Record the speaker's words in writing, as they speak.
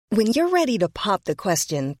When you're ready to pop the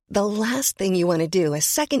question, the last thing you want to do is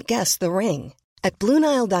second-guess the ring. At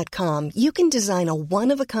BlueNile.com, you can design a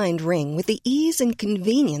one-of-a-kind ring with the ease and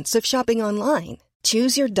convenience of shopping online.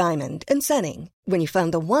 Choose your diamond and setting. When you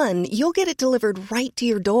find the one, you'll get it delivered right to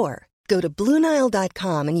your door. Go to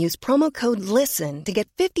BlueNile.com and use promo code LISTEN to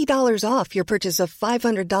get $50 off your purchase of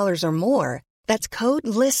 $500 or more. That's code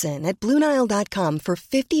LISTEN at BlueNile.com for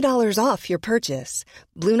 $50 off your purchase.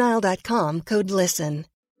 BlueNile.com, code LISTEN.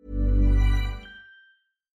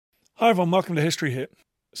 Hi everyone, welcome to History Hit.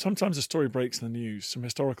 Sometimes a story breaks in the news, some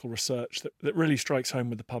historical research that really strikes home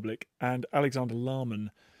with the public, and Alexander Larman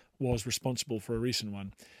was responsible for a recent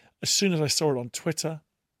one. As soon as I saw it on Twitter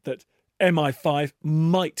that MI5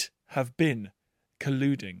 might have been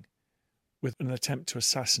colluding with an attempt to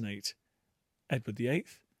assassinate Edward VIII,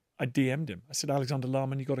 I DM'd him. I said, Alexander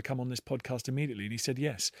Larman, you've got to come on this podcast immediately. And he said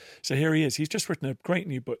yes. So here he is. He's just written a great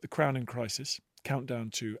new book, The Crown in Crisis, Countdown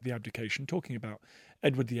to the Abdication, talking about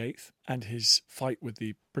Edward VIII and his fight with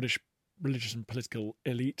the British religious and political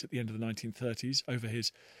elite at the end of the 1930s over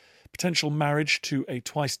his potential marriage to a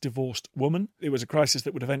twice-divorced woman. It was a crisis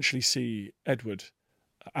that would eventually see Edward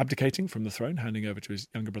abdicating from the throne, handing over to his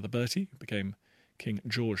younger brother Bertie, who became King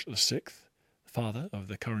George VI, father of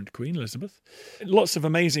the current Queen, Elizabeth. Lots of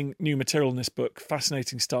amazing new material in this book,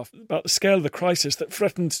 fascinating stuff about the scale of the crisis that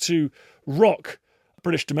threatened to rock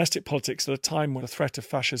British domestic politics at a time when the threat of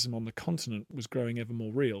fascism on the continent was growing ever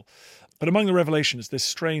more real. But among the revelations, this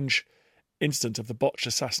strange incident of the botched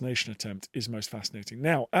assassination attempt is most fascinating.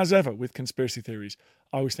 Now, as ever with conspiracy theories,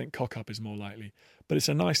 I always think cock-up is more likely, but it's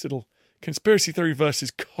a nice little conspiracy theory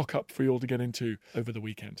versus cock-up for you all to get into over the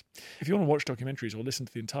weekend. If you want to watch documentaries or listen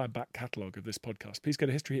to the entire back catalogue of this podcast, please go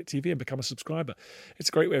to History Hit TV and become a subscriber. It's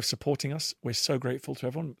a great way of supporting us. We're so grateful to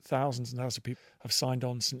everyone. Thousands and thousands of people have signed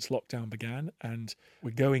on since lockdown began, and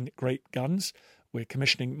we're going great guns. We're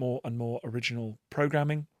commissioning more and more original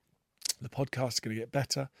programming. The podcast is going to get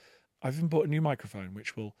better. I've even bought a new microphone,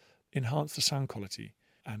 which will enhance the sound quality,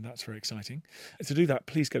 and that's very exciting. To do that,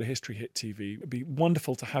 please go to History Hit TV. It'd be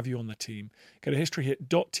wonderful to have you on the team. Go to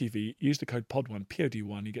historyhit.tv, use the code POD1,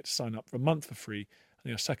 POD1. You get to sign up for a month for free, and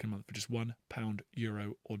your second month for just £1,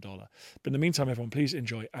 euro, or dollar. But in the meantime, everyone, please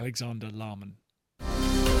enjoy Alexander Larman.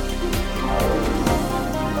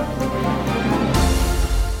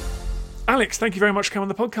 Alex, thank you very much for coming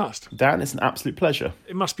on the podcast. Dan, it's an absolute pleasure.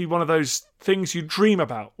 It must be one of those things you dream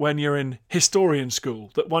about when you're in historian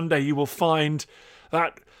school, that one day you will find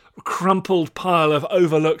that crumpled pile of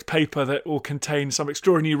overlooked paper that will contain some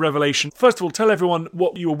extraordinary revelation. First of all, tell everyone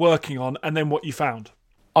what you were working on and then what you found.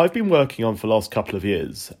 I've been working on for the last couple of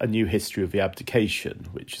years a new history of the abdication,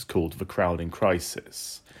 which is called The Crown in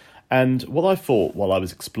Crisis. And what I thought while I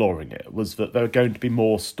was exploring it was that there were going to be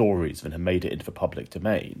more stories than had made it into the public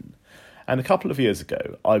domain. And a couple of years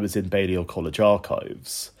ago, I was in Balliol College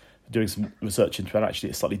archives doing some research into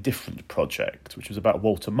actually a slightly different project, which was about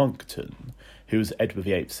Walter Monckton, who was Edward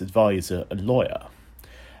VIII's advisor and lawyer.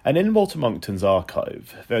 And in Walter Monckton's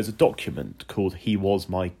archive, there's a document called He Was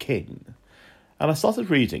My King. And I started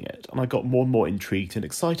reading it, and I got more and more intrigued and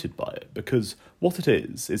excited by it, because what it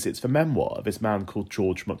is it's the memoir of this man called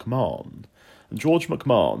George McMahon. And George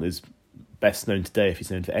McMahon is best known today, if he's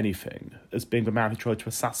known for anything, as being the man who tried to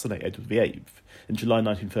assassinate Edward VIII in July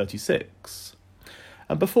 1936.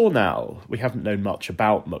 And before now, we haven't known much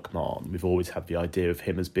about McMahon. We've always had the idea of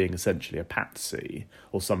him as being essentially a patsy,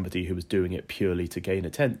 or somebody who was doing it purely to gain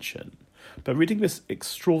attention. But reading this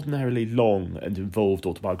extraordinarily long and involved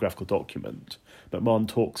autobiographical document, McMahon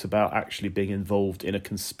talks about actually being involved in a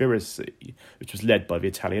conspiracy which was led by the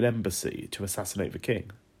Italian embassy to assassinate the king.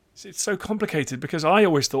 It's so complicated because I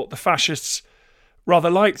always thought the fascists rather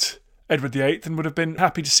liked Edward VIII and would have been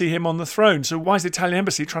happy to see him on the throne. So why is the Italian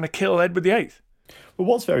embassy trying to kill Edward VIII? Well,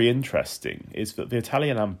 what's very interesting is that the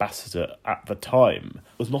Italian ambassador at the time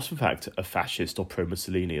was not, in fact, a fascist or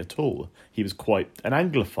pro-Mussolini at all. He was quite an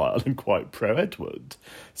Anglophile and quite pro-Edward.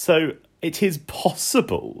 So it is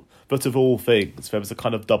possible that, of all things, there was a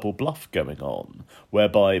kind of double bluff going on,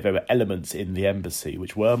 whereby there were elements in the embassy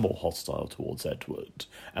which were more hostile towards Edward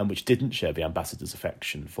and which didn't share the ambassador's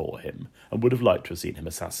affection for him and would have liked to have seen him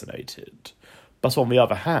assassinated. But on the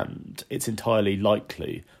other hand, it's entirely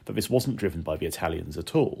likely that this wasn't driven by the Italians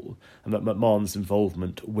at all, and that McMahon's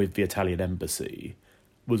involvement with the Italian embassy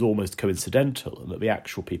was almost coincidental, and that the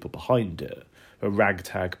actual people behind it were a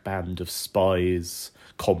ragtag band of spies,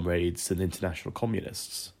 comrades, and international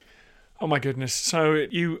communists. Oh my goodness. So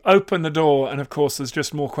you open the door, and of course there's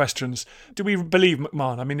just more questions. Do we believe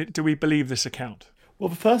McMahon? I mean, do we believe this account? Well,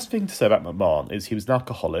 the first thing to say about MacMahon is he was an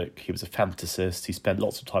alcoholic, he was a fantasist, he spent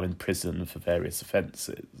lots of time in prison for various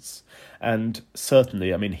offences. And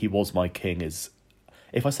certainly, I mean, He Was My King is,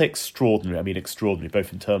 if I say extraordinary, I mean extraordinary,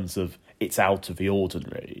 both in terms of it's out of the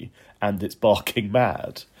ordinary and it's barking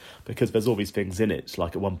mad, because there's all these things in it.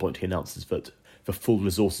 Like at one point he announces that the full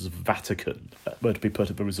resources of the Vatican were to be put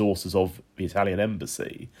at the resources of the Italian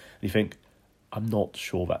embassy. And you think, I'm not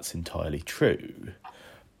sure that's entirely true.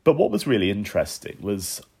 But what was really interesting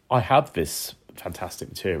was I had this fantastic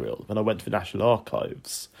material, then I went to the National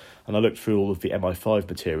Archives and I looked through all of the MI5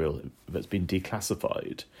 material that's been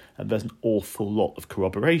declassified, and there's an awful lot of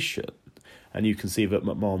corroboration. And you can see that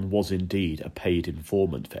MacMahon was indeed a paid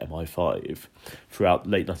informant for MI5 throughout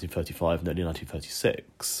late 1935 and early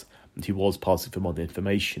 1936. And he was passing them on the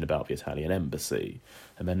information about the Italian embassy.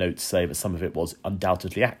 And their notes say that some of it was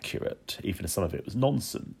undoubtedly accurate, even if some of it was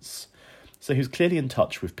nonsense. So he was clearly in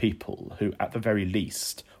touch with people who, at the very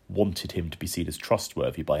least, wanted him to be seen as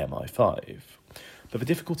trustworthy by MI5. But the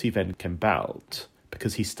difficulty then came about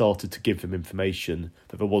because he started to give them information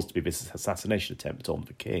that there was to be this assassination attempt on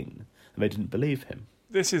the king, and they didn't believe him.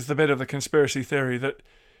 This is the bit of the conspiracy theory that,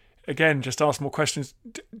 again, just ask more questions.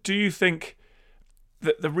 Do you think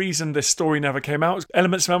that the reason this story never came out was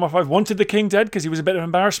elements of MI5 wanted the king dead because he was a bit of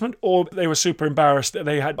embarrassment, or they were super embarrassed that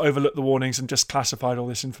they had overlooked the warnings and just classified all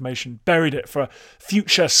this information, buried it for a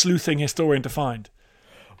future sleuthing historian to find?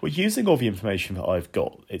 Well, using all the information that I've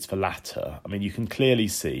got, it's the latter. I mean, you can clearly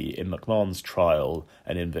see in MacMahon's trial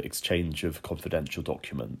and in the exchange of confidential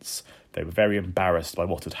documents, they were very embarrassed by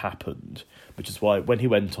what had happened, which is why when he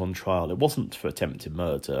went on trial, it wasn't for attempted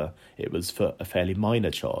murder, it was for a fairly minor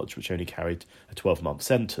charge, which only carried a 12-month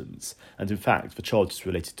sentence. And in fact, the charges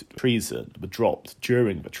related to treason were dropped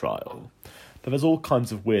during the trial. But there's all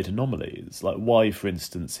kinds of weird anomalies, like why, for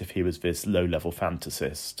instance, if he was this low-level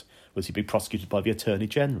fantasist, was he being prosecuted by the Attorney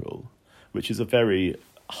General, which is a very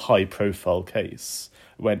high-profile case,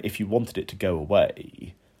 when if you wanted it to go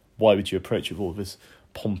away, why would you approach it with all this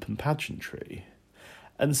pomp and pageantry?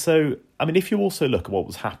 And so, I mean, if you also look at what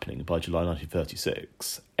was happening by July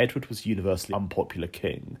 1936, Edward was a universally unpopular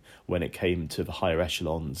king when it came to the higher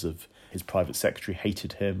echelons of his private secretary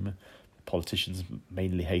hated him, politicians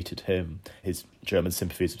mainly hated him, his German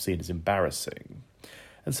sympathies were seen as embarrassing.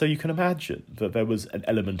 And so you can imagine that there was an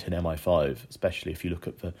element in MI5, especially if you look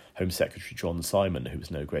at the Home Secretary John Simon, who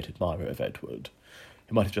was no great admirer of Edward,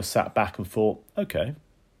 who might have just sat back and thought, OK,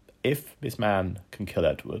 if this man can kill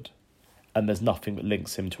Edward and there's nothing that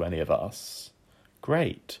links him to any of us,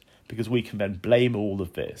 great, because we can then blame all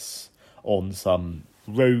of this on some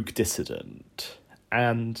rogue dissident,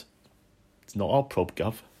 and it's not our prob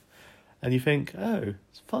gov. And you think, oh,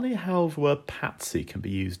 it's funny how the word patsy can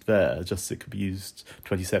be used there, just as it could be used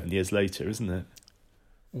 27 years later, isn't it?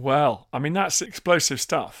 Well, I mean, that's explosive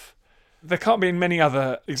stuff. There can't be many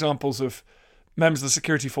other examples of members of the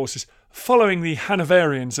security forces following the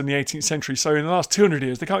Hanoverians in the 18th century. So in the last 200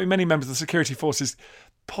 years, there can't be many members of the security forces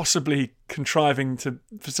possibly contriving to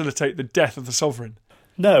facilitate the death of the sovereign.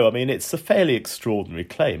 No, I mean, it's a fairly extraordinary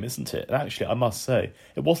claim, isn't it? And actually, I must say,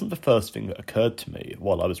 it wasn't the first thing that occurred to me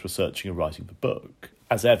while I was researching and writing the book.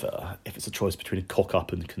 As ever, if it's a choice between a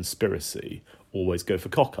cock-up and a conspiracy, always go for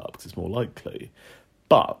cock-up because it's more likely.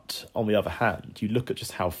 But, on the other hand, you look at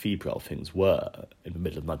just how febrile things were in the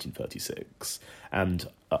middle of 1936, and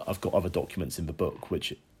I've got other documents in the book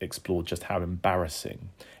which explore just how embarrassing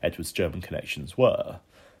Edward's German connections were.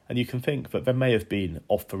 And you can think that there may have been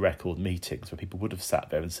off-the-record meetings where people would have sat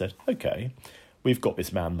there and said, OK, we've got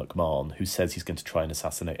this man MacMahon who says he's going to try and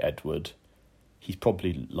assassinate Edward. He's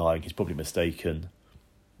probably lying, he's probably mistaken.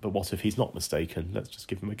 But what if he's not mistaken? Let's just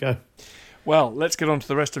give him a go. Well, let's get on to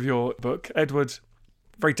the rest of your book. Edward,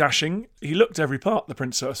 very dashing. He looked every part, the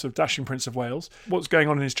princess of dashing Prince of Wales. What's going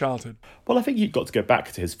on in his childhood? Well, I think you've got to go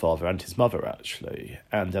back to his father and his mother, actually.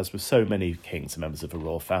 And as with so many kings and members of the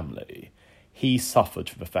royal family, he suffered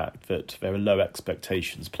from the fact that there were low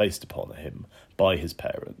expectations placed upon him by his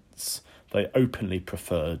parents. They openly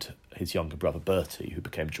preferred his younger brother Bertie, who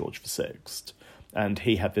became George VI. And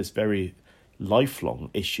he had this very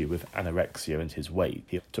lifelong issue with anorexia and his weight.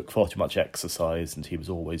 He took far too much exercise and he was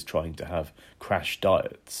always trying to have crash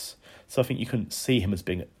diets. So I think you can see him as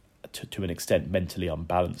being, to an extent, mentally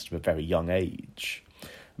unbalanced from a very young age.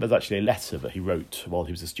 There's actually a letter that he wrote while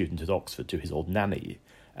he was a student at Oxford to his old nanny,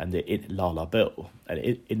 and in Lala Bill. And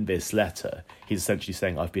in this letter, he's essentially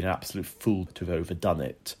saying, I've been an absolute fool to have overdone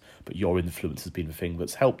it, but your influence has been the thing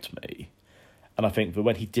that's helped me. And I think that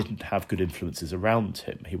when he didn't have good influences around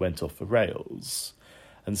him, he went off the rails.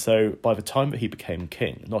 And so by the time that he became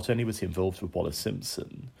king, not only was he involved with Wallace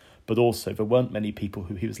Simpson, but also there weren't many people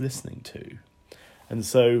who he was listening to. And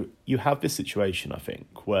so you have this situation, I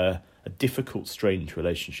think, where a difficult, strange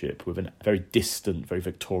relationship with a very distant, very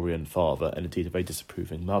Victorian father and indeed a very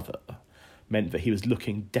disapproving mother meant that he was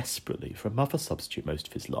looking desperately for a mother substitute most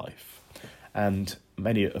of his life. And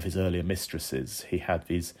many of his earlier mistresses, he had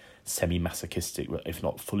these semi-masochistic, if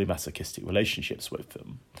not fully masochistic relationships with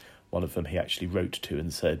them. One of them he actually wrote to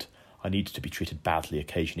and said, I need to be treated badly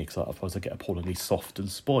occasionally because otherwise I get appallingly soft and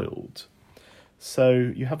spoiled. So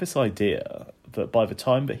you have this idea that by the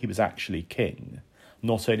time that he was actually king,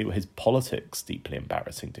 not only were his politics deeply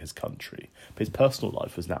embarrassing to his country, but his personal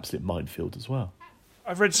life was an absolute minefield as well.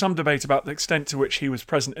 I've read some debate about the extent to which he was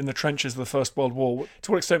present in the trenches of the First World War.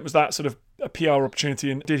 To what extent was that sort of a PR opportunity,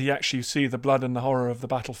 and did he actually see the blood and the horror of the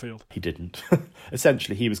battlefield? He didn't.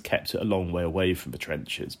 Essentially, he was kept a long way away from the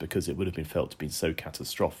trenches because it would have been felt to be so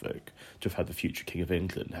catastrophic to have had the future King of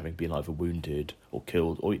England having been either wounded or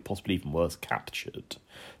killed, or possibly even worse, captured.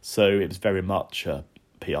 So it was very much a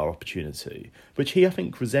PR opportunity, which he, I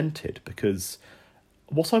think, resented, because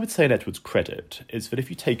what I would say in Edward's credit is that if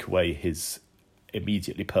you take away his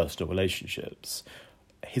immediately personal relationships,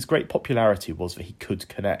 his great popularity was that he could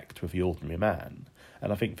connect with the ordinary man.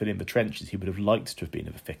 And I think that in the trenches he would have liked to have been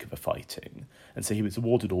in the thick of the fighting. And so he was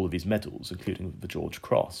awarded all of his medals, including the George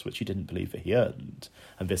Cross, which he didn't believe that he earned.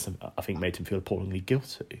 And this, I think, made him feel appallingly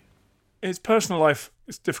guilty. His personal life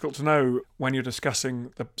is difficult to know when you're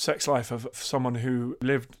discussing the sex life of someone who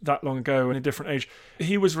lived that long ago in a different age.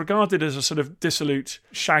 He was regarded as a sort of dissolute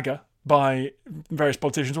shagger by various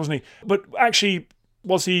politicians, wasn't he? But actually,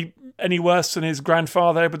 was he any worse than his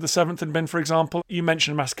grandfather, Edward VII, had been, for example? You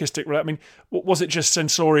mentioned masochistic. I mean, was it just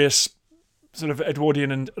censorious, sort of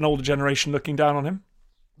Edwardian and an older generation looking down on him?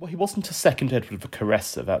 Well, he wasn't a second Edward the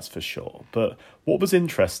Caresser, that's for sure. But what was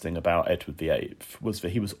interesting about Edward VIII was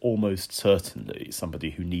that he was almost certainly somebody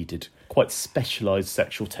who needed quite specialised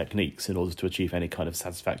sexual techniques in order to achieve any kind of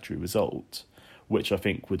satisfactory result, which I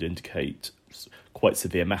think would indicate quite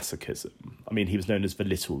severe masochism. I mean, he was known as the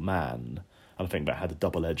little man, and I think that had a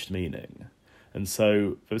double-edged meaning. And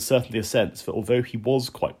so there was certainly a sense that although he was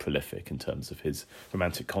quite prolific in terms of his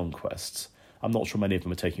romantic conquests, I'm not sure many of them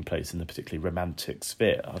were taking place in a particularly romantic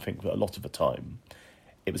sphere. I think that a lot of the time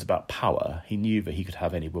it was about power. He knew that he could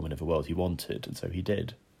have any woman of the world he wanted, and so he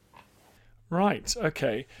did. Right,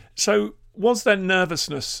 okay. So was there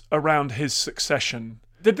nervousness around his succession?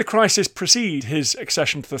 Did the crisis precede his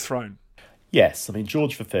accession to the throne? Yes, I mean,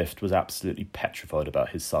 George V was absolutely petrified about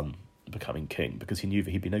his son becoming king because he knew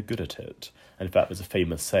that he'd be no good at it. And in fact, there's a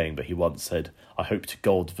famous saying that he once said, I hope to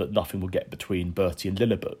God that nothing will get between Bertie and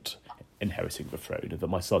Lillibert inheriting the throne, and that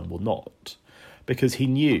my son will not. Because he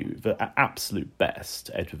knew that at absolute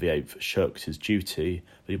best, Edward VIII shirked his duty,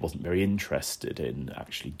 that he wasn't very interested in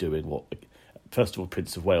actually doing what, first of all,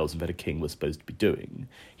 Prince of Wales and then a king was supposed to be doing.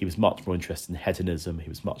 He was much more interested in hedonism, he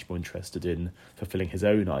was much more interested in fulfilling his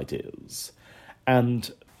own ideals.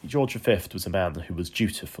 And George V was a man who was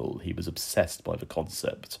dutiful. He was obsessed by the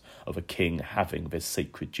concept of a king having this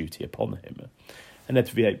sacred duty upon him. And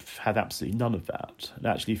Edward VIII had absolutely none of that. And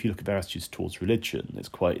actually, if you look at their attitudes towards religion, it's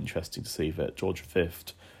quite interesting to see that George V,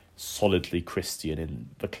 solidly Christian in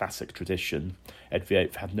the classic tradition, Edward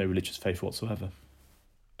VIII had no religious faith whatsoever.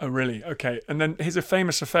 Oh, really? Okay. And then his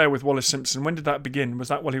famous affair with Wallis Simpson, when did that begin? Was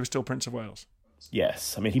that while he was still Prince of Wales?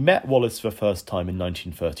 Yes, I mean, he met Wallis for the first time in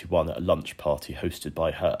 1931 at a lunch party hosted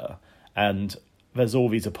by her, and there's all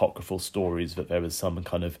these apocryphal stories that there was some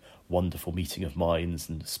kind of wonderful meeting of minds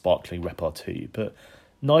and sparkling repartee, but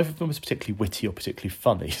neither of them was particularly witty or particularly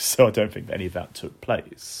funny, so I don't think that any of that took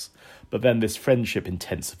place. But then this friendship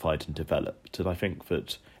intensified and developed, and I think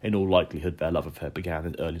that in all likelihood their love affair began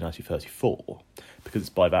in early 1934, because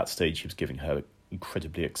by that stage he was giving her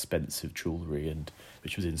incredibly expensive jewellery, and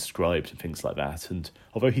which was inscribed and things like that. And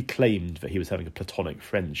although he claimed that he was having a platonic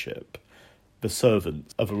friendship, the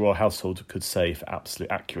servants of the royal household could say for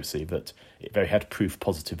absolute accuracy that they had proof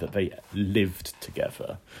positive that they lived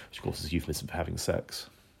together, which of course is a euphemism for having sex.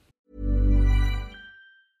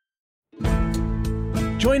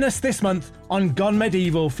 Join us this month on Gone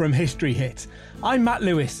Medieval from History Hit. I'm Matt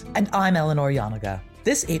Lewis. And I'm Eleanor Yanaga.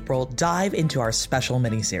 This April, dive into our special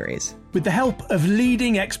miniseries. With the help of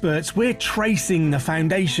leading experts, we're tracing the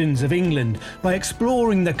foundations of England by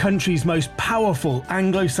exploring the country's most powerful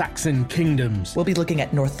Anglo-Saxon kingdoms. We'll be looking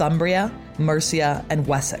at Northumbria, Mercia, and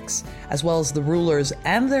Wessex, as well as the rulers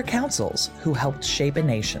and their councils who helped shape a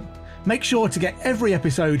nation. Make sure to get every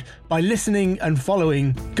episode by listening and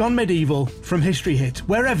following Gone Medieval from History Hit,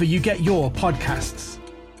 wherever you get your podcasts.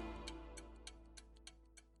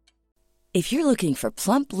 If you're looking for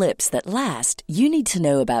plump lips that last, you need to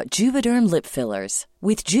know about Juvederm lip fillers.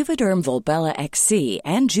 With Juvederm Volbella XC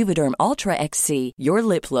and Juvederm Ultra XC, your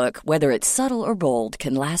lip look, whether it's subtle or bold,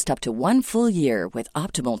 can last up to 1 full year with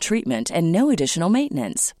optimal treatment and no additional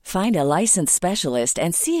maintenance. Find a licensed specialist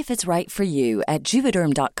and see if it's right for you at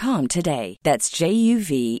Juvederm.com today. That's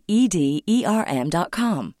JUVEDERM.com.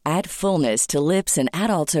 Add fullness to lips in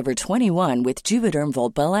adults over 21 with Juvederm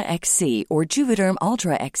Volbella XC or Juvederm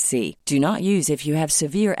Ultra XC. Do not use if you have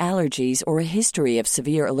severe allergies or a history of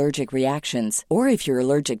severe allergic reactions, or if you're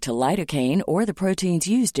allergic to lidocaine or the proteins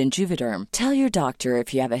used in Juvederm. Tell your doctor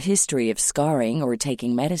if you have a history of scarring or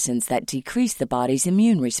taking medicines that decrease the body's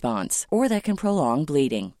immune response or that can prolong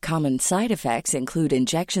bleeding. Common side effects include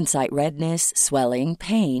injection site redness, swelling,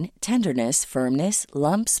 pain, tenderness, firmness,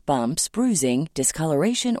 lumps, bumps, bruising,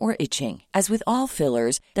 discoloration, or itching. As with all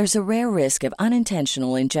fillers, there's a rare risk of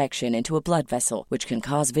unintentional injection into a blood vessel, which can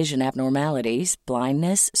cause vision abnormalities,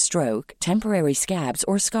 blindness, stroke, temporary scabs,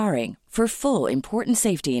 or scarring. For full, important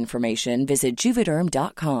safety information, visit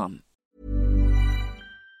Juvederm.com.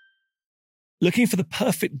 Looking for the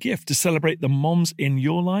perfect gift to celebrate the moms in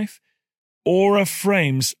your life? Aura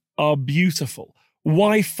frames are beautiful,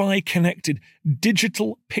 Wi-Fi connected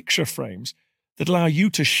digital picture frames that allow you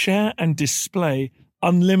to share and display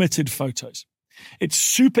unlimited photos. It's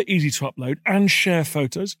super easy to upload and share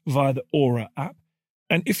photos via the Aura app.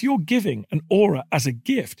 And if you're giving an Aura as a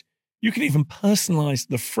gift, you can even personalize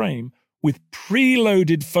the frame with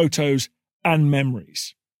preloaded photos and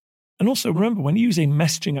memories. And also remember, when using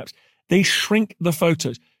messaging apps, they shrink the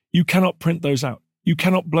photos. You cannot print those out. You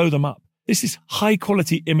cannot blow them up. This is high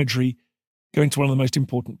quality imagery going to one of the most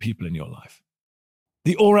important people in your life.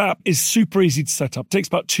 The Aura app is super easy to set up. It takes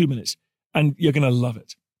about 2 minutes and you're going to love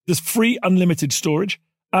it. There's free unlimited storage,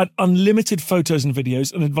 add unlimited photos and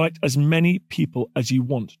videos, and invite as many people as you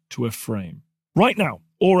want to a frame. Right now,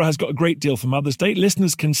 Aura has got a great deal for Mother's Day.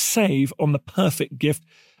 Listeners can save on the perfect gift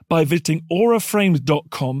by visiting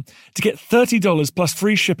auraframes.com to get $30 plus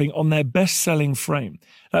free shipping on their best-selling frame.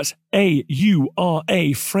 That's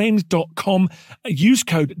AURA frames.com. Use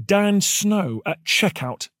code DANSNOW at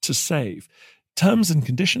checkout to save. Terms and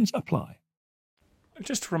conditions apply.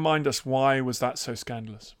 Just to remind us, why was that so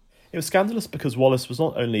scandalous? It was scandalous because Wallis was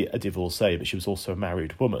not only a divorcee, but she was also a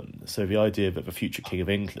married woman. So the idea that the future King of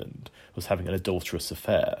England was having an adulterous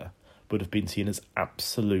affair would have been seen as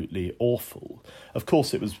absolutely awful. Of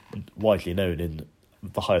course, it was widely known in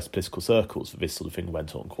the highest political circles that this sort of thing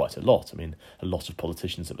went on quite a lot. I mean, a lot of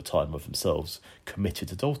politicians at the time were themselves committed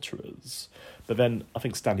adulterers. But then I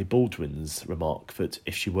think Stanley Baldwin's remark that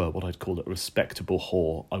if she were what I'd call a respectable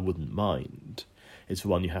whore, I wouldn't mind, is the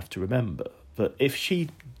one you have to remember. That if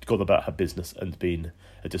she'd gone about her business and been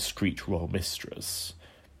a discreet royal mistress,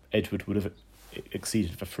 Edward would have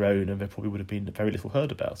acceded the throne and there probably would have been very little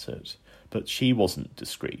heard about it. But she wasn't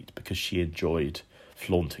discreet because she enjoyed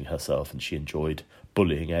flaunting herself and she enjoyed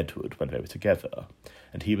bullying Edward when they were together.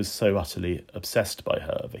 And he was so utterly obsessed by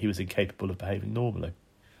her that he was incapable of behaving normally.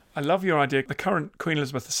 I love your idea. The current Queen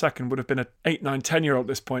Elizabeth II would have been an 8, 9, 10-year-old at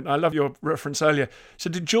this point. I love your reference earlier. So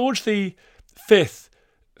did George V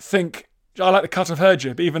think, I like the cut of her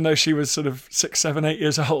jib, even though she was sort of 6, 7, 8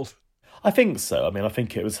 years old? I think so. I mean, I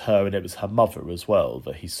think it was her and it was her mother as well,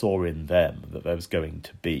 that he saw in them that there was going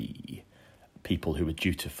to be people who were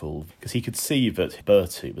dutiful. Because he could see that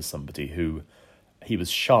Bertie was somebody who, he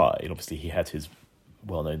was shy, and obviously he had his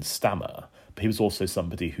well-known stammer, but he was also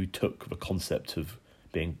somebody who took the concept of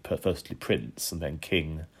being firstly prince and then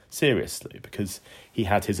king seriously, because he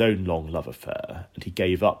had his own long love affair and he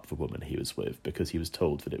gave up the woman he was with because he was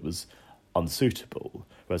told that it was unsuitable,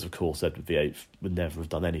 whereas of course Edward VIII would never have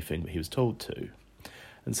done anything that he was told to.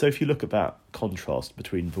 And so if you look at that contrast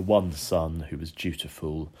between the one son who was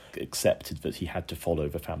dutiful, accepted that he had to follow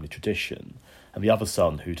the family tradition, and the other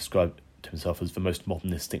son who described himself as the most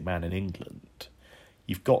modernistic man in England,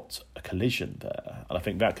 you've got a collision there. And I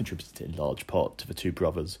think that contributed in large part to the two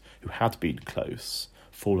brothers who had been close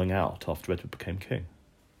falling out after Edward became king.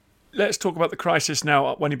 Let's talk about the crisis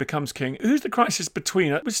now when he becomes king. Who's the crisis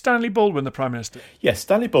between? Was Stanley Baldwin the Prime Minister? Yes,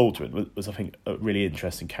 Stanley Baldwin was, I think, a really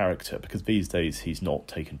interesting character because these days he's not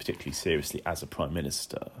taken particularly seriously as a Prime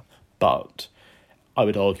Minister. But I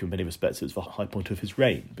would argue in many respects it was the high point of his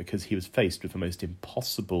reign because he was faced with the most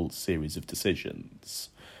impossible series of decisions.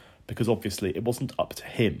 Because obviously it wasn't up to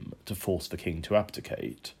him to force the king to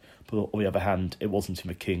abdicate. But on the other hand, it wasn't in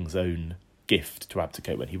the king's own gift to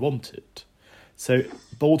abdicate when he wanted. So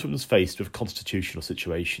Baldwin was faced with a constitutional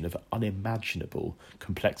situation of unimaginable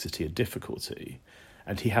complexity and difficulty,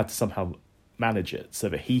 and he had to somehow manage it so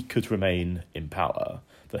that he could remain in power,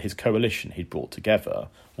 that his coalition he'd brought together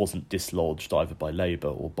wasn't dislodged either by Labour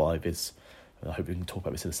or by this, I hope we can talk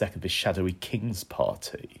about this in a second, this shadowy King's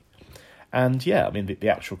Party. And yeah, I mean, the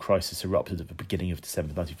actual crisis erupted at the beginning of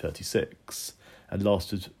December 1936 and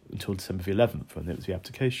lasted until December the 11th, when it was the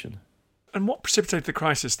abdication. And what precipitated the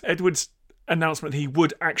crisis? Edward's announcement that he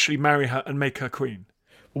would actually marry her and make her queen.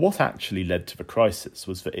 Well, what actually led to the crisis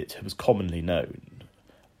was that it was commonly known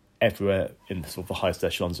everywhere in sort of the highest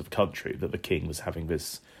echelons of the country that the king was having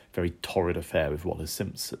this very torrid affair with Wallace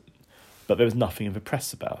Simpson. But there was nothing in the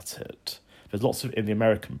press about it. There's lots in the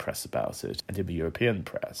American press about it and in the European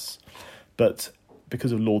press. But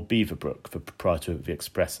because of Lord Beaverbrook, the proprietor of the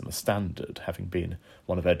Express and the Standard, having been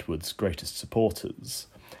one of Edward's greatest supporters,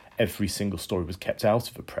 every single story was kept out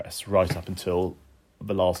of the press right up until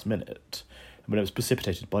the last minute, when it was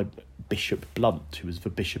precipitated by Bishop Blunt, who was the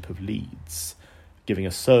Bishop of Leeds, giving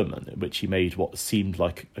a sermon in which he made what seemed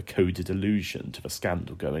like a coded allusion to the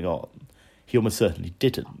scandal going on. He almost certainly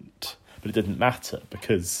didn't, but it didn't matter,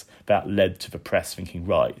 because that led to the press thinking,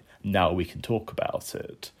 right, now we can talk about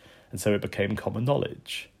it. And so it became common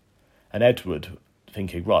knowledge. And Edward,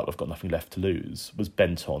 thinking, right, we've got nothing left to lose, was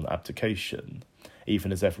bent on abdication,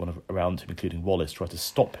 even as everyone around him, including Wallace, tried to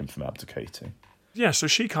stop him from abdicating. Yeah, so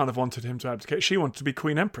she kind of wanted him to abdicate. She wanted to be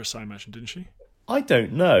Queen Empress, I imagine, didn't she? I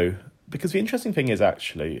don't know, because the interesting thing is,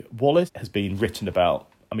 actually, Wallace has been written about,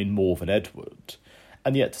 I mean, more than Edward,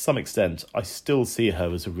 and yet, to some extent, I still see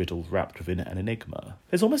her as a riddle wrapped within an enigma.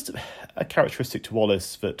 There's almost a characteristic to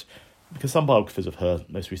Wallace that, because some biographers of her,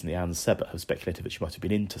 most recently Anne Sebert, have speculated that she might have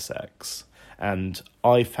been intersex, and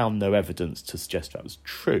I found no evidence to suggest that was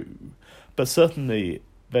true. But certainly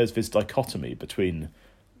there's this dichotomy between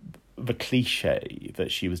the cliché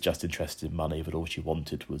that she was just interested in money, that all she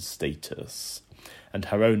wanted was status, and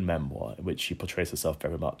her own memoir, in which she portrays herself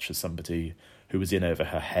very much as somebody who was in over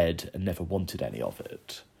her head and never wanted any of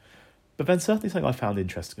it. But then certainly something I found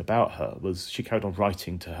interesting about her was she carried on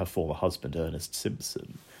writing to her former husband, Ernest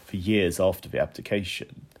Simpson, for years after the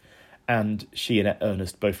abdication, and she and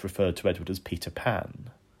Ernest both referred to Edward as Peter Pan.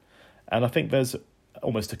 And I think there's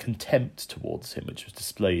almost a contempt towards him, which was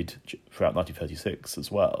displayed throughout 1936 as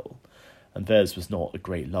well. And theirs was not a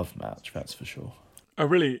great love match, that's for sure. Oh,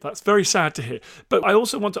 really? That's very sad to hear. But I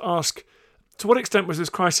also want to ask, to what extent was this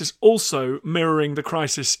crisis also mirroring the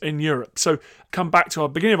crisis in Europe? So come back to our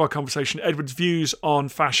beginning of our conversation, Edward's views on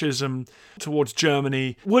fascism towards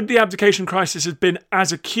Germany. Would the abdication crisis have been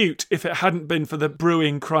as acute if it hadn't been for the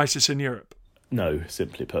brewing crisis in Europe? No,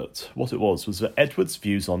 simply put. What it was that Edward's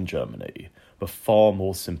views on Germany were far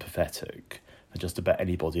more sympathetic than just about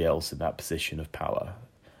anybody else in that position of power.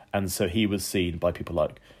 And so he was seen by people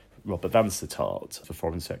like Robert Vansittart, the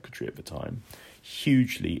Foreign Secretary at the time,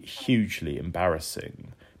 hugely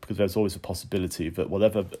embarrassing, because there's always a possibility that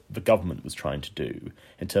whatever the government was trying to do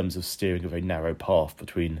in terms of steering a very narrow path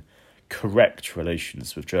between correct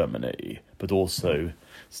relations with Germany, but also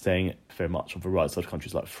staying very much on the right side of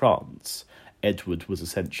countries like France, Edward was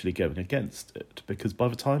essentially going against it, because by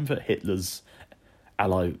the time that Hitler's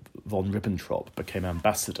ally von Ribbentrop became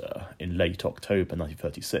ambassador in late October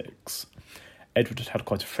 1936, Edward had had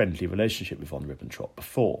quite a friendly relationship with von Ribbentrop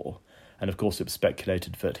before, and of course it was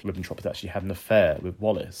speculated that Ribbentrop had actually had an affair with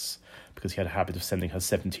Wallace, because he had a habit of sending her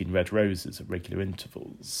 17 red roses at regular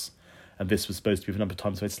intervals, and this was supposed to be the number of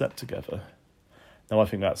times they'd slept together. Now, I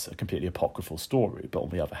think that's a completely apocryphal story, but on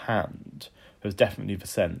the other hand, there was definitely the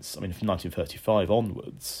sense, I mean, from 1935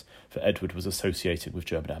 onwards, that Edward was associating with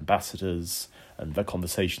German ambassadors, and their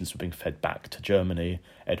conversations were being fed back to Germany.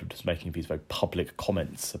 Edward was making these very public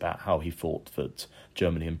comments about how he thought that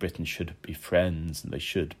Germany and Britain should be friends and they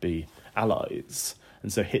should be allies.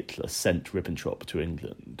 And so Hitler sent Ribbentrop to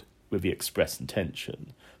England with the express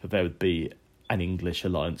intention that there would be an English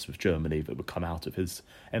alliance with Germany that would come out of his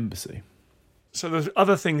embassy. So there's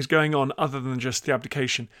other things going on other than just the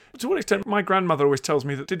abdication. To what extent, my grandmother always tells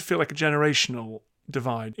me that it did feel like a generational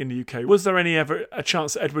divide in the UK. Was there ever a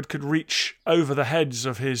chance that Edward could reach over the heads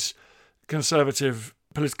of his conservative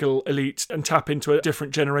political elite and tap into a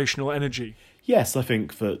different generational energy? Yes, I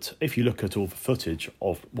think that if you look at all the footage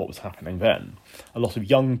of what was happening then, a lot of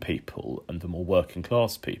young people and the more working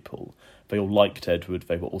class people, they all liked Edward,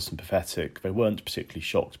 they were all sympathetic, they weren't particularly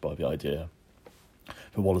shocked by the idea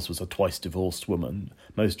that Wallace was a twice divorced woman.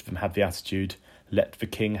 Most of them had the attitude, let the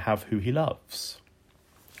king have who he loves.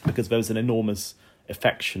 Because there was an enormous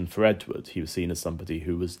affection for Edward. He was seen as somebody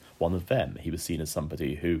who was one of them. He was seen as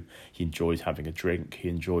somebody who he enjoyed having a drink, he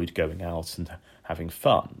enjoyed going out and having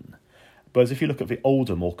fun. Whereas if you look at the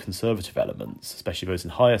older, more conservative elements, especially those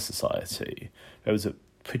in higher society, there was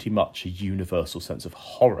pretty much a universal sense of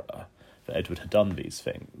horror that Edward had done these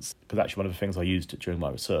things. Because actually one of the things I used during my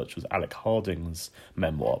research was Alec Harding's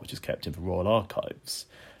memoir, which is kept in the Royal Archives.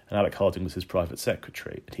 And Alec Harding was his private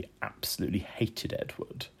secretary, and he absolutely hated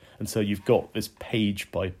Edward. And so you've got this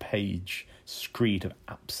page-by-page screed of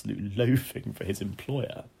absolute loathing for his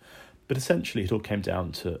employer. But essentially it all came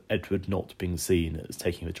down to Edward not being seen as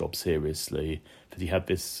taking the job seriously, that he had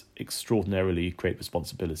this extraordinarily great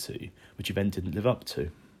responsibility, which he then didn't live up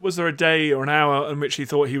to. Was there a day or an hour in which he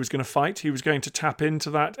thought he was going to fight? He was going to tap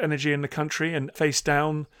into that energy in the country and face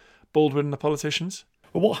down Baldwin and the politicians?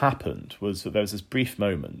 Well, what happened was that there was this brief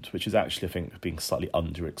moment, which is actually, I think, being slightly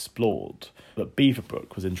underexplored, that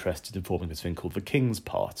Beaverbrook was interested in forming this thing called the King's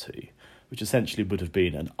Party, which essentially would have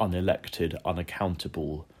been an unelected,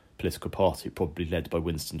 unaccountable political party, probably led by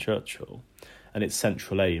Winston Churchill. And its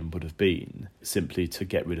central aim would have been simply to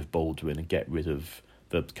get rid of Baldwin and get rid of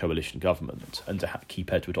the coalition government and to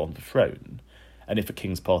keep Edward on the throne. And if the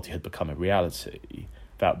King's Party had become a reality,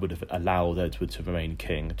 that would have allowed Edward to remain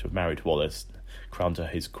king, to have married Wallis, crowned her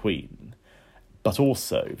his queen. But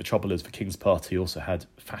also, the trouble is, the King's Party also had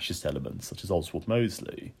fascist elements, such as Oswald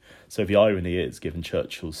Mosley. So the irony is, given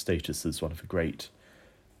Churchill's status as one of the great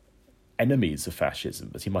enemies of fascism,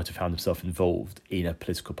 that he might have found himself involved in a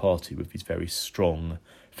political party with these very strong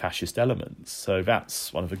fascist elements. So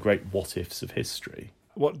that's one of the great what-ifs of history.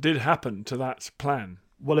 What did happen to that plan?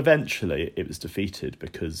 Well, eventually it was defeated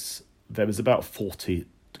because there was about 40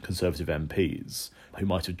 Conservative MPs who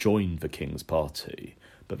might have joined the King's Party,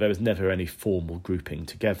 but there was never any formal grouping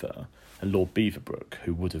together, and Lord Beaverbrook,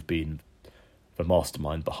 who would have been the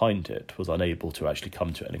mastermind behind it, was unable to actually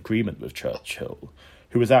come to an agreement with Churchill,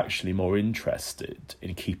 who was actually more interested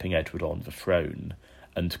in keeping Edward on the throne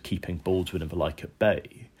and keeping Baldwin and the like at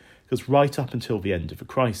bay. Because right up until the end of the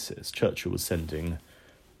crisis, Churchill was sending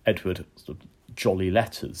Edward sort of jolly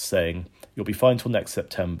letters saying, "You'll be fine till next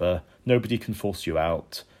September, nobody can force you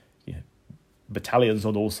out, battalions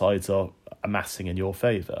on all sides are amassing in your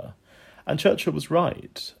favour." And Churchill was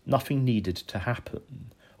right. Nothing needed to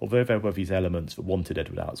happen. Although there were these elements that wanted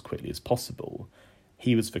Edward out as quickly as possible,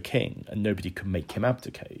 he was the king and nobody could make him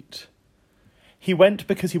abdicate. He went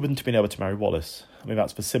because he wouldn't have been able to marry Wallis. I mean,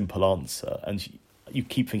 that's the simple answer. And you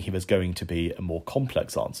keep thinking there's going to be a more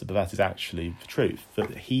complex answer, but that is actually the truth,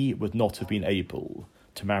 that he would not have been able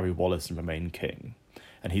to marry Wallis and remain king.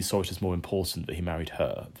 And he saw it as more important that he married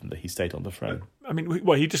her than that he stayed on the throne. I mean,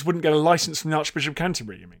 well, he just wouldn't get a licence from the Archbishop of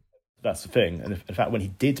Canterbury, you mean? That's the thing. And in fact, when he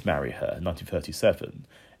did marry her in 1937,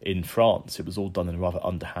 in France, it was all done in a rather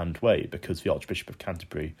underhand way because the Archbishop of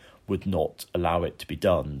Canterbury would not allow it to be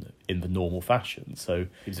done in the normal fashion. So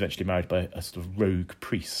he was eventually married by a sort of rogue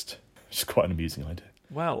priest, which is quite an amusing idea.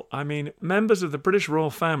 Well, I mean, members of the British royal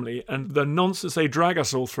family and the nonsense they drag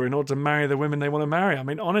us all through in order to marry the women they want to marry. I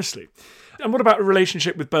mean, honestly. And what about a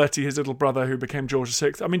relationship with Bertie, his little brother who became George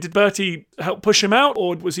VI? I mean, did Bertie help push him out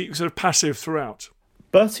or was he sort of passive throughout?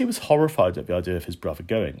 Bertie was horrified at the idea of his brother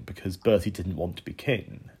going because Bertie didn't want to be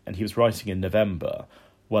king. And he was writing in November,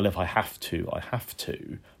 well, if I have to, I have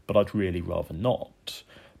to, but I'd really rather not.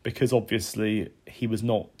 Because obviously he was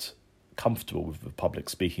not comfortable with the public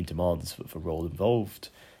speaking demands for the role involved.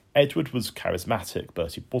 Edward was charismatic,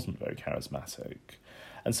 Bertie wasn't very charismatic.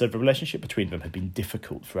 And so the relationship between them had been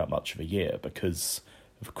difficult throughout much of the year because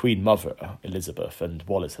the Queen Mother, Elizabeth, and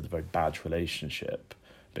Wallis had a very bad relationship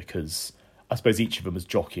because I suppose each of them was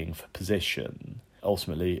jockeying for position.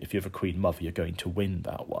 Ultimately, if you have a Queen Mother, you're going to win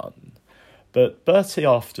that one. But Bertie,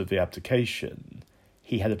 after the abdication,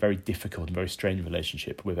 he had a very difficult and very strained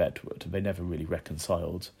relationship with Edward, and they never really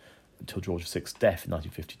reconciled until George VI's death in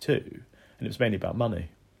 1952, and it was mainly about money.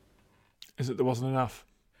 Is it there wasn't enough?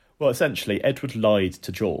 Well, essentially, Edward lied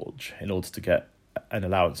to George in order to get an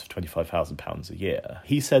allowance of £25,000 a year.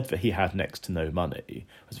 He said that he had next to no money,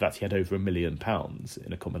 in fact he had over £1 million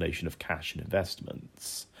in a combination of cash and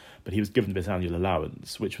investments, but he was given this annual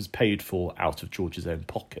allowance, which was paid for out of George's own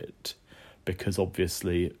pocket, because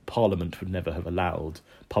obviously Parliament would never have allowed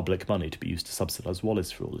public money to be used to subsidise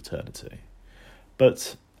Wallis for all eternity.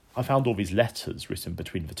 But I found all these letters written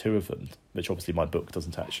between the two of them, which obviously my book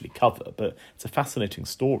doesn't actually cover, but it's a fascinating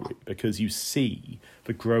story because you see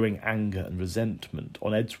the growing anger and resentment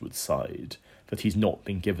on Edward's side that he's not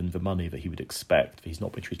been given the money that he would expect, that he's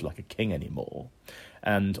not been treated like a king anymore.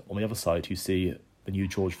 And on the other side, you see the new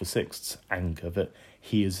George VI's anger that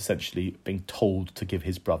he is essentially being told to give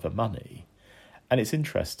his brother money. And it's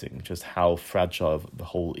interesting just how fragile the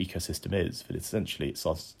whole ecosystem is, that essentially it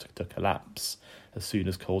starts to collapse as soon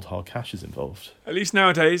as cold hard cash is involved. At least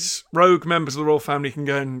nowadays, rogue members of the royal family can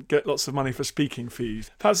go and get lots of money for speaking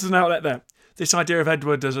fees. Perhaps there's an outlet there. This idea of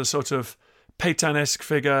Edward as a sort of Pétain-esque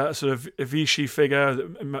figure, a sort of a Vichy figure,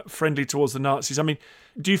 friendly towards the Nazis. I mean,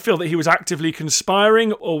 do you feel that he was actively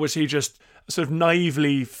conspiring, or was he just sort of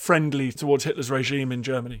naively friendly towards Hitler's regime in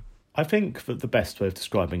Germany? I think that the best way of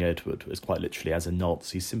describing Edward is quite literally as a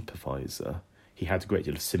Nazi sympathiser. He had a great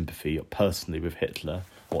deal of sympathy personally with Hitler,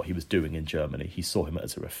 what he was doing in Germany. He saw him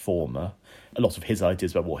as a reformer. A lot of his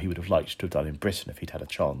ideas about what he would have liked to have done in Britain if he'd had a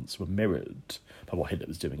chance were mirrored by what Hitler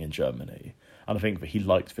was doing in Germany. And I think that he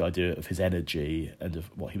liked the idea of his energy and of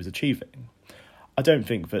what he was achieving. I don't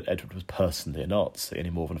think that Edward was personally a Nazi any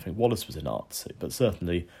more than I think Wallace was a Nazi, but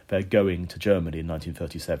certainly they're going to Germany in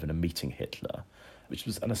 1937 and meeting Hitler, which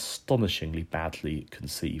was an astonishingly badly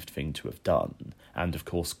conceived thing to have done, and of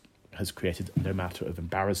course has created no matter of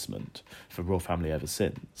embarrassment for the royal family ever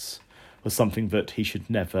since, was something that he should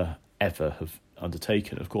never, ever have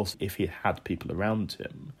undertaken. Of course, if he had people around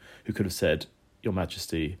him who could have said, Your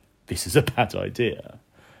Majesty, this is a bad idea,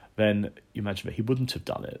 then you imagine that he wouldn't have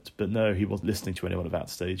done it. But no, he wasn't listening to anyone at that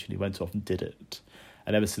stage, and he went off and did it.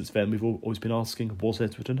 And ever since then, we've always been asking, was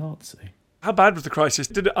Edward a Nazi? How bad was the crisis?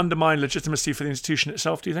 Did it undermine legitimacy for the institution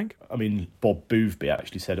itself, do you think? I mean, Bob Boothby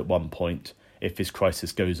actually said at one point, if this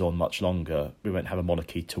crisis goes on much longer, we won't have a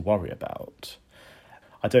monarchy to worry about.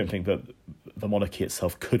 I don't think that the monarchy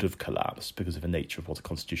itself could have collapsed because of the nature of what a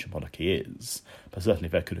constitutional monarchy is, but certainly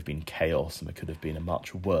there could have been chaos and there could have been a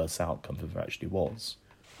much worse outcome than there actually was.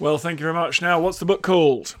 Well, thank you very much. Now, what's the book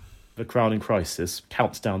called? The Crowning Crisis,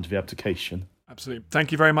 Counts Down to the Abdication. Absolutely.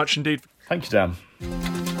 Thank you very much indeed. Thank you, Dan.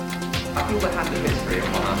 I feel the hand of history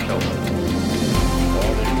upon our shoulders.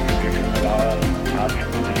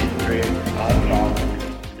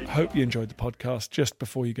 Hope you enjoyed the podcast. Just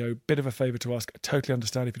before you go, bit of a favour to ask. I totally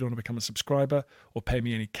understand if you don't want to become a subscriber or pay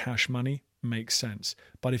me any cash money. Makes sense.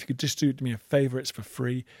 But if you could just do me a favour, it's for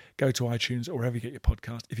free. Go to iTunes or wherever you get your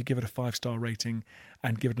podcast. If you give it a 5-star rating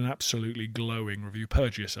and give it an absolutely glowing review,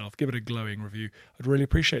 purge yourself, give it a glowing review. I'd really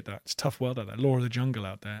appreciate that. It's a tough world out there, law of the jungle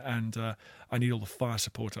out there, and I need all the fire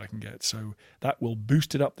support I can get. So that will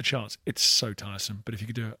boost it up the charts. It's so tiresome. But if you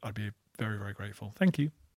could do it, I'd be very, very grateful. Thank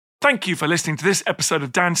you. Thank you for listening to this episode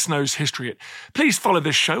of Dan Snow's History Hit. Please follow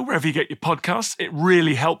this show wherever you get your podcasts. It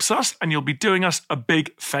really helps us, and you'll be doing us a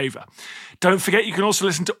big favour. Don't forget, you can also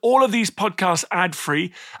listen to all of these podcasts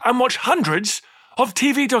ad-free and watch hundreds of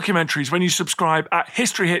TV documentaries when you subscribe at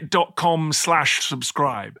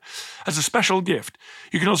historyhit.com/subscribe. As a special gift,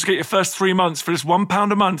 you can also get your first 3 months for just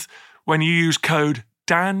 £1 a month when you use code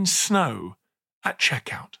DANSNOW at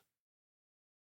checkout.